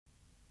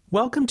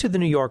Welcome to the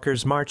New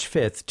Yorker's March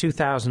 5,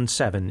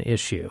 2007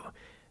 issue.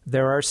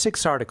 There are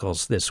 6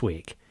 articles this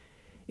week.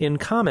 In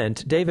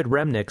comment, David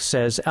Remnick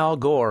says Al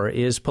Gore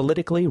is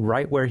politically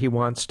right where he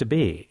wants to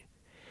be.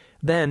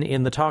 Then,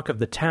 in the talk of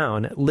the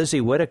town, Lizzie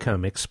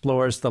Widdicombe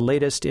explores the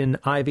latest in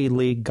Ivy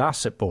League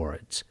gossip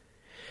boards.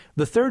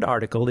 The 3rd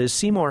article is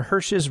Seymour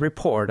Hersh's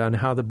report on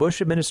how the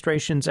Bush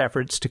administration's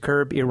efforts to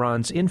curb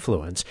Iran's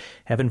influence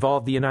have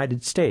involved the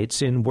United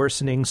States in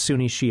worsening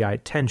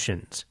Sunni-Shiite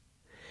tensions.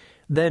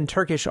 Then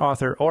Turkish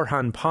author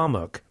Orhan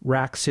Pamuk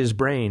racks his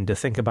brain to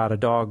think about a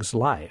dog's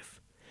life.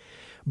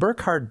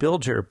 Burkhard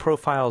Bilger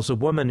profiles a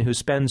woman who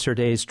spends her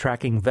days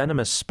tracking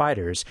venomous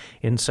spiders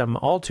in some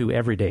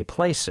all-too-everyday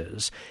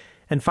places.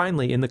 And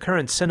finally, in the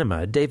current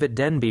cinema, David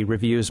Denby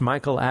reviews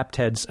Michael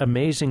Apted's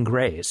Amazing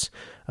Grace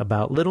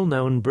about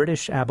little-known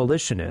British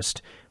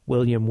abolitionist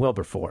William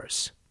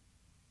Wilberforce.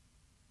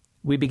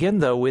 We begin,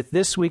 though, with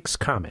this week's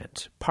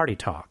comment, Party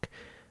Talk,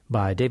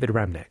 by David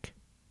Remnick.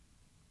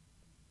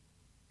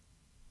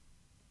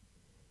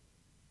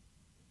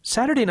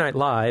 Saturday Night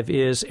Live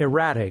is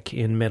erratic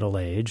in middle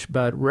age,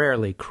 but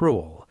rarely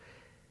cruel.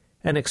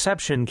 An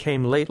exception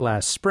came late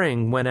last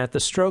spring when, at the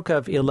stroke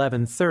of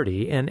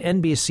 11:30, an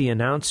NBC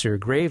announcer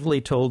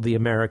gravely told the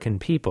American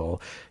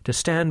people to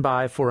stand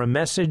by for a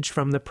message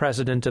from the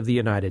President of the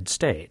United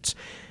States,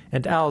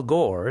 and Al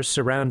Gore,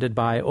 surrounded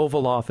by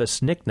Oval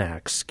Office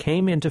knickknacks,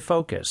 came into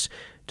focus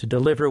to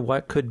deliver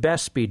what could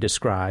best be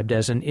described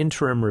as an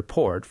interim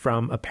report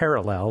from a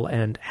parallel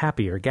and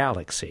happier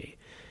galaxy.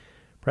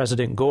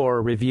 President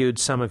Gore reviewed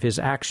some of his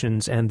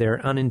actions and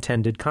their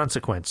unintended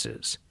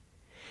consequences.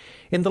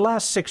 In the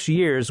last 6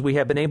 years, we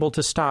have been able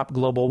to stop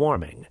global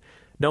warming.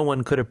 No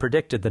one could have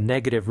predicted the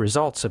negative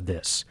results of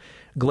this.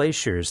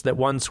 Glaciers that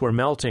once were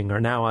melting are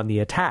now on the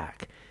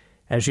attack.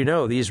 As you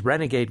know, these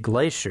renegade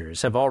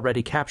glaciers have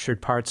already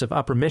captured parts of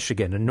upper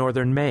Michigan and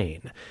northern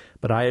Maine.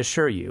 But I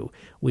assure you,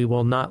 we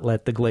will not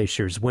let the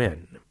glaciers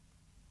win.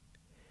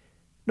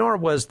 Nor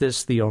was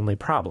this the only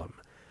problem.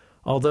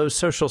 Although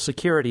Social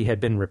Security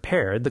had been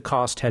repaired, the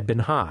cost had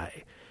been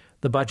high.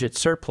 The budget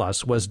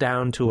surplus was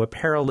down to a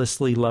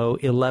perilously low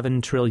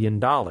 $11 trillion.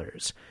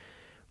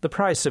 The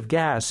price of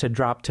gas had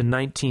dropped to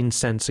 19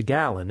 cents a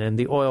gallon, and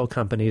the oil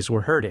companies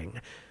were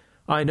hurting.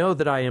 I know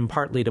that I am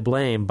partly to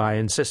blame by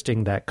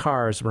insisting that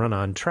cars run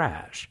on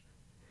trash.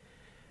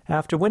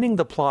 After winning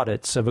the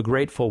plaudits of a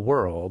grateful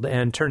world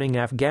and turning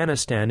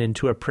Afghanistan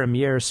into a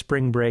premier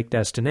spring break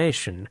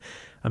destination,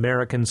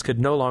 Americans could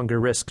no longer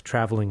risk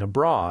traveling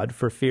abroad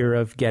for fear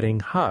of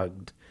getting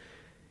hugged.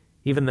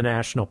 Even the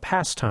national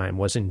pastime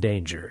was in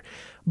danger.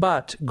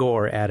 But,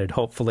 Gore added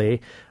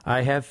hopefully,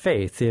 I have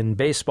faith in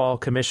Baseball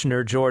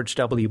Commissioner George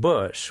W.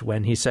 Bush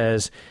when he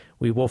says,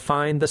 "We will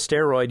find the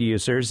steroid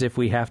users if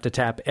we have to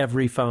tap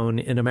every phone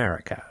in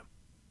America."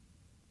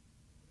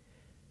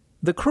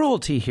 The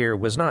cruelty here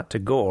was not to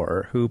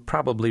Gore, who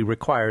probably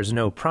requires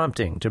no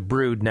prompting to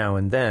brood now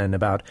and then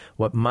about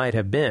what might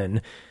have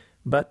been,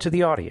 but to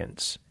the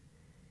audience.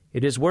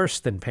 It is worse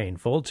than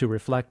painful to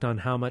reflect on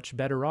how much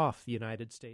better off the United States